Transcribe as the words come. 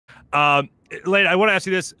Landon, I want to ask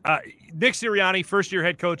you this. Nick Sirianni, first-year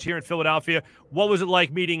head coach here in Philadelphia. What was it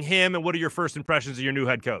like meeting him, and what are your first impressions of your new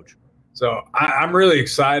head coach? So I'm really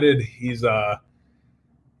excited. He's,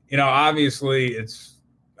 obviously it's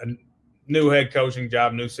a new head coaching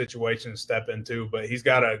job, new situation to step into, but he's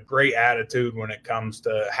got a great attitude when it comes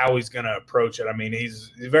to how he's going to approach it. I mean,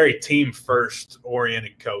 he's a very team-first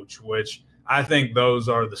oriented coach, which I think those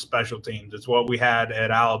are the special teams. It's what we had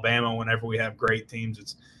at Alabama whenever we have great teams.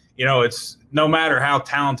 It's no matter how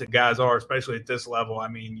talented guys are, especially at this level. I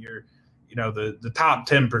mean, the top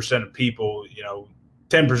 10% of people,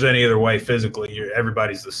 10% either way physically,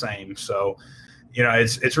 everybody's the same. So,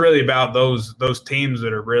 it's really about those teams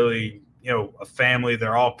that are really, a family.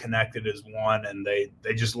 They're all connected as one, and they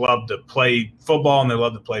just love to play football and they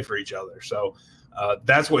love to play for each other. So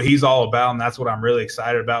that's what he's all about, and that's what I'm really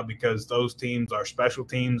excited about, because those teams are special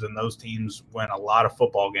teams and those teams win a lot of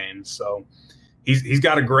football games. So he's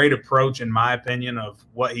got a great approach, in my opinion, of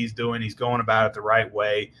what he's doing. He's going about it the right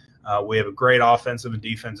way. We have a great offensive and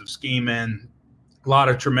defensive scheme in, a lot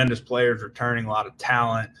of tremendous players returning, a lot of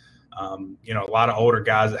talent, a lot of older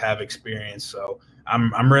guys that have experience. So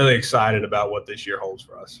I'm really excited about what this year holds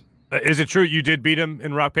for us. Is it true you did beat him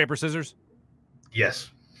in rock, paper, scissors?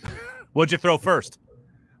 Yes. What'd you throw first?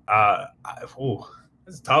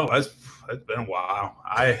 It's tough. It's been a while.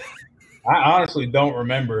 I honestly don't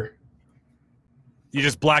remember. You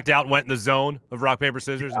just blacked out and went in the zone of rock, paper,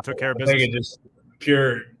 scissors and took care of business? I think it just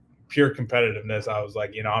pure competitiveness. I was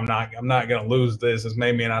like, I'm not going to lose this. It's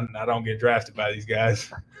made me, and I don't get drafted by these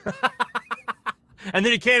guys. And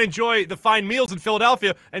then you can't enjoy the fine meals in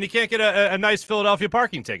Philadelphia, and you can't get a nice Philadelphia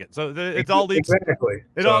parking ticket. So it's all leads. Exactly.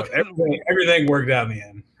 Everything worked out in the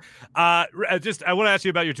end. I want to ask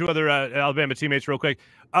you about your two other Alabama teammates real quick.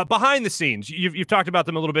 Behind the scenes, you've talked about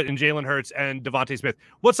them a little bit in Jalen Hurts and DeVonta Smith.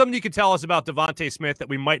 What's something you could tell us about DeVonta Smith that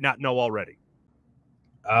we might not know already?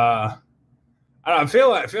 I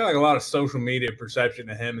feel like a lot of social media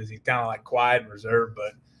perception of him is he's kind of like quiet and reserved,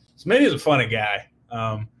 but Smitty's a funny guy.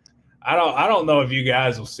 I don't know if you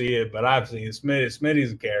guys will see it, but I've seen it.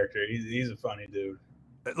 Smitty's a character. He's a funny dude.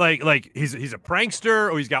 Like he's a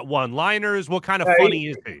prankster, or he's got one-liners. What kind of funny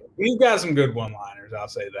is he? He's got some good one-liners. I'll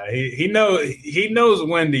say that. He knows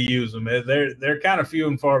when to use them. They're kind of few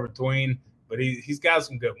and far between, but he's got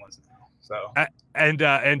some good ones now. So and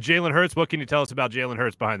Jalen Hurts. What can you tell us about Jalen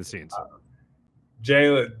Hurts behind the scenes?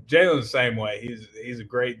 Jalen's the same way. He's a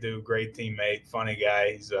great dude, great teammate, funny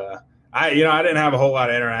guy. He's I didn't have a whole lot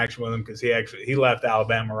of interaction with him because he left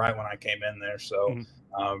Alabama right when I came in there. So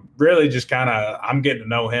really just kind of I'm getting to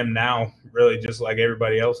know him now, really just like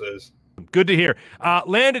everybody else is. Good to hear.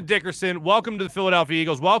 Landon Dickerson, welcome to the Philadelphia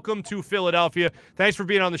Eagles. Welcome to Philadelphia. Thanks for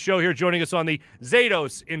being on the show here, joining us on the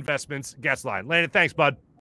Zados Investments guest line. Landon, thanks, bud.